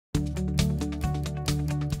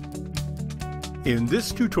In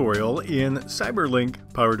this tutorial in CyberLink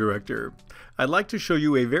PowerDirector, I'd like to show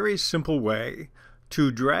you a very simple way to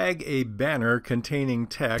drag a banner containing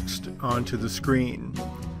text onto the screen.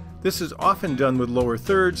 This is often done with lower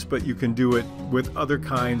thirds, but you can do it with other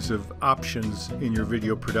kinds of options in your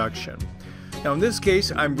video production. Now in this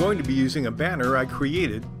case, I'm going to be using a banner I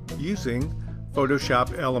created using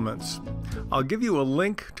Photoshop Elements. I'll give you a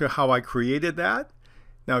link to how I created that.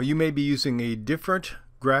 Now you may be using a different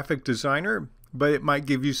graphic designer, but it might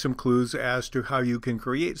give you some clues as to how you can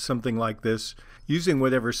create something like this using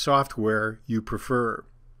whatever software you prefer.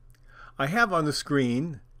 I have on the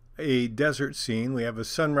screen a desert scene. We have a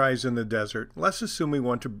sunrise in the desert. Let's assume we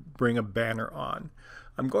want to bring a banner on.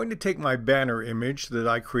 I'm going to take my banner image that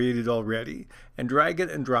I created already and drag it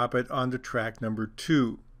and drop it onto track number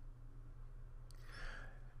 2.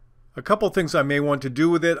 A couple things I may want to do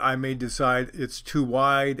with it. I may decide it's too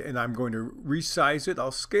wide and I'm going to resize it.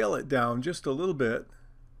 I'll scale it down just a little bit.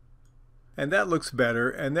 And that looks better.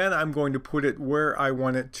 And then I'm going to put it where I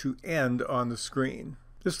want it to end on the screen.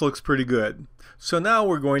 This looks pretty good. So now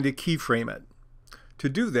we're going to keyframe it. To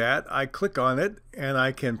do that, I click on it and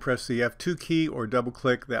I can press the F2 key or double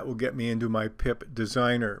click. That will get me into my pip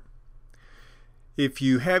designer. If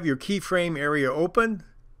you have your keyframe area open,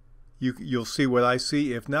 you'll see what I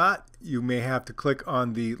see. If not, you may have to click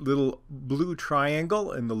on the little blue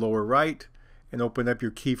triangle in the lower right and open up your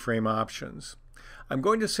keyframe options. I'm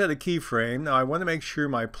going to set a keyframe. Now I want to make sure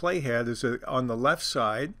my playhead is on the left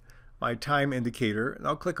side, my time indicator, and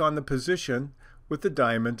I'll click on the position with the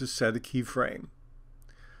diamond to set a keyframe.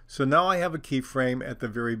 So now I have a keyframe at the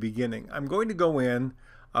very beginning. I'm going to go in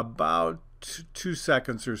about 2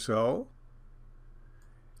 seconds or so,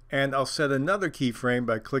 and I'll set another keyframe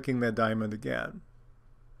by clicking that diamond again.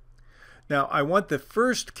 Now I want the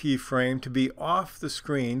first keyframe to be off the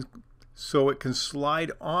screen so it can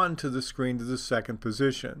slide onto the screen to the second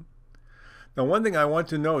position. Now one thing I want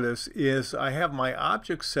to notice is I have my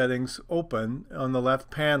object settings open on the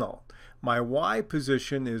left panel. My Y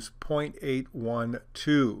position is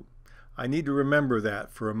 0.812. I need to remember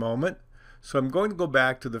that for a moment. So I'm going to go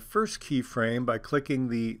back to the first keyframe by clicking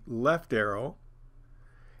the left arrow.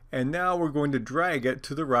 And now we're going to drag it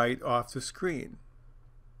to the right off the screen.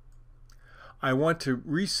 I want to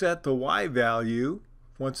reset the Y value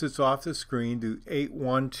once it's off the screen to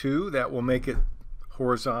 812. That will make it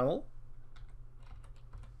horizontal.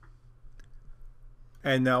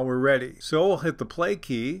 And now we're ready. So we'll hit the play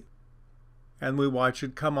key and we watch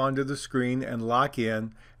it come onto the screen and lock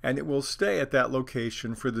in, and it will stay at that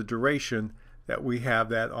location for the duration that we have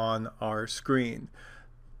that on our screen.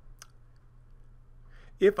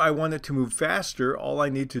 If I want it to move faster, all I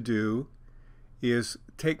need to do is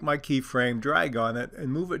take my keyframe, drag on it,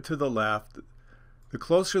 and move it to the left. The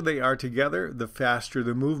closer they are together, the faster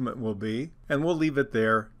the movement will be, and we'll leave it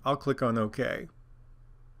there. I'll click on OK.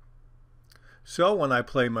 So when I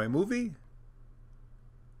play my movie,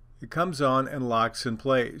 it comes on and locks in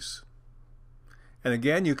place. And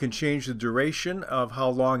again, you can change the duration of how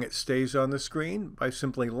long it stays on the screen by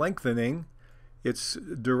simply lengthening its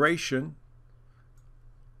duration,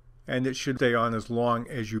 and it should stay on as long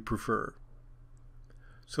as you prefer.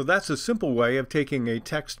 So that's a simple way of taking a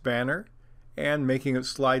text banner and making it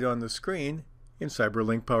slide on the screen in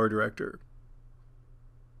CyberLink PowerDirector.